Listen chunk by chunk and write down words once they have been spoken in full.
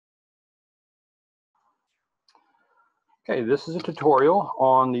Okay, this is a tutorial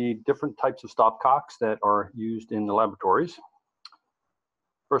on the different types of stopcocks that are used in the laboratories.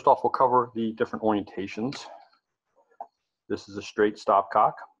 First off, we'll cover the different orientations. This is a straight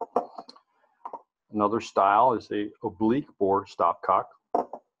stopcock. Another style is a oblique bore stopcock.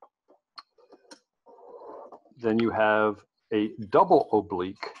 Then you have a double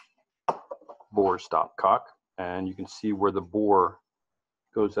oblique bore stopcock, and you can see where the bore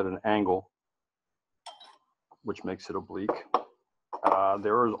goes at an angle, which makes it oblique.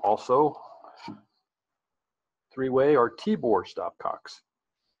 There is also three-way or T-bore stopcocks.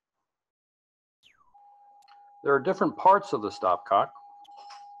 There are different parts of the stopcock.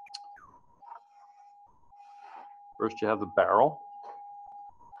 First you have the barrel,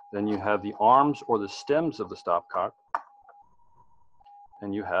 then you have the arms or the stems of the stopcock,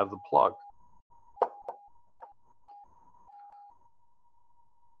 and you have the plug.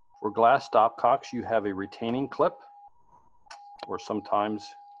 For glass stopcocks, you have a retaining clip, or sometimes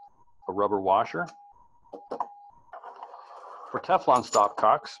a rubber washer. For Teflon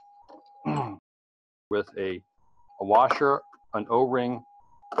stopcocks, with a washer, an O-ring,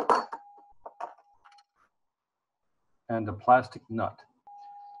 and a plastic nut.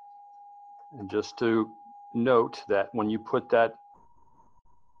 And just to note that when you put that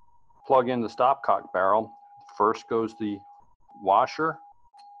plug in the stopcock barrel, first goes the washer,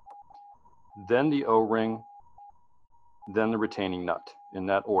 then the O-ring, then the retaining nut, in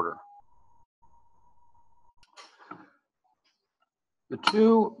that order. The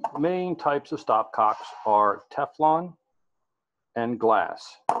two main types of stopcocks are Teflon and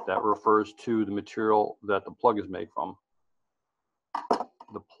glass. That refers to the material that the plug is made from.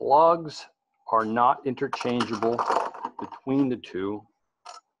 The plugs are not interchangeable between the two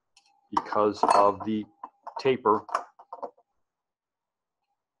because of the taper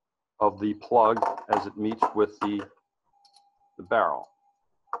of the plug as it meets with the barrel.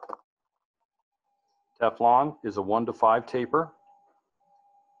 Teflon is a 1:5 taper,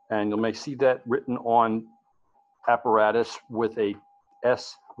 and you may see that written on apparatus with a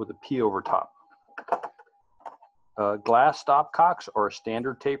S with a P over top. Glass stopcocks are a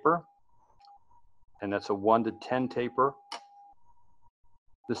standard taper, and that's a 1:10 taper.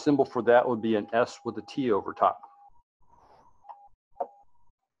 The symbol for that would be an S with a T over top.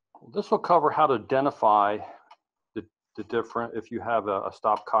 This will cover how to identify the different, if you have a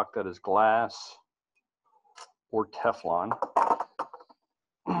stopcock that is glass or Teflon.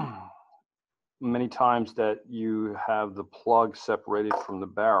 Many times that you have the plug separated from the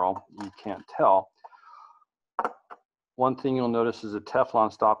barrel, you can't tell. One thing you'll notice is a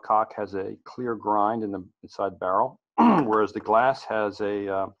Teflon stopcock has a clear grind in the inside barrel, whereas the glass has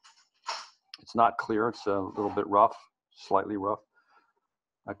it's not clear, it's a little bit rough, slightly rough,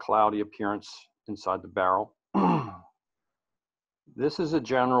 a cloudy appearance inside the barrel. This is a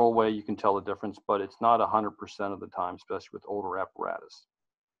general way you can tell the difference, but it's not 100% of the time, especially with older apparatus.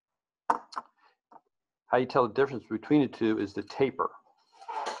 How you tell the difference between the two is the taper,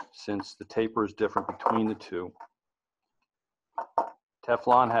 since the taper is different between the two.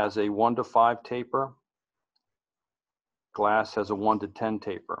 Teflon has a 1:5 taper. Glass has a 1:10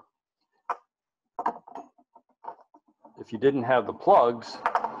 taper. If you didn't have the plugs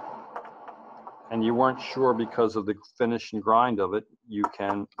and you weren't sure because of the finish and grind of it, you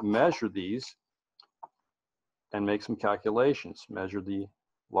can measure these and make some calculations. Measure the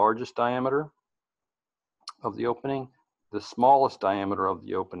largest diameter of the opening, the smallest diameter of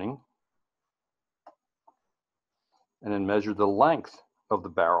the opening, and then measure the length of the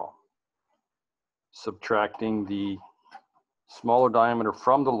barrel. Subtracting the smaller diameter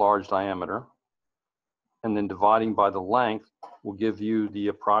from the large diameter, and then dividing by the length will give you the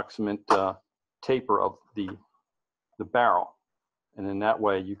approximate taper of the barrel. And in that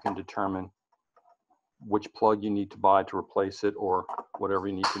way, you can determine which plug you need to buy to replace it or whatever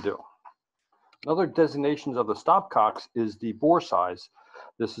you need to do. Another designations of the stopcocks is the bore size.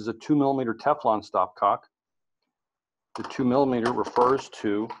 This is a 2mm Teflon stopcock. The 2mm refers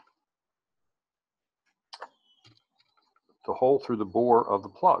to the hole through the bore of the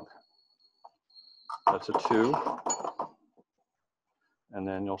plug. That's a 2. And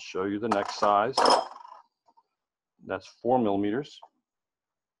then you'll show you the next size. That's 4mm.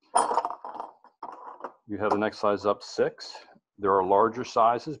 You have the next size up 6. There are larger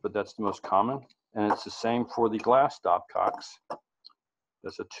sizes, but that's the most common. And it's the same for the glass stopcocks.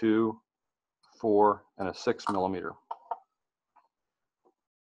 That's a 2, 4, and a 6mm.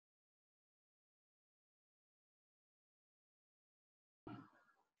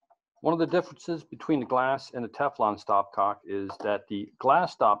 One of the differences between the glass and the Teflon stopcock is that the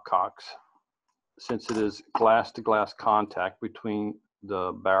glass stopcocks since it is glass-to-glass contact between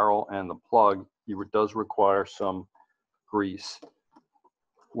the barrel and the plug, it does require some grease.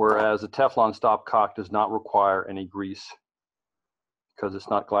 Whereas a Teflon stopcock does not require any grease because it's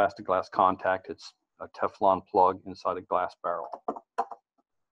not glass-to-glass contact. It's a Teflon plug inside a glass barrel.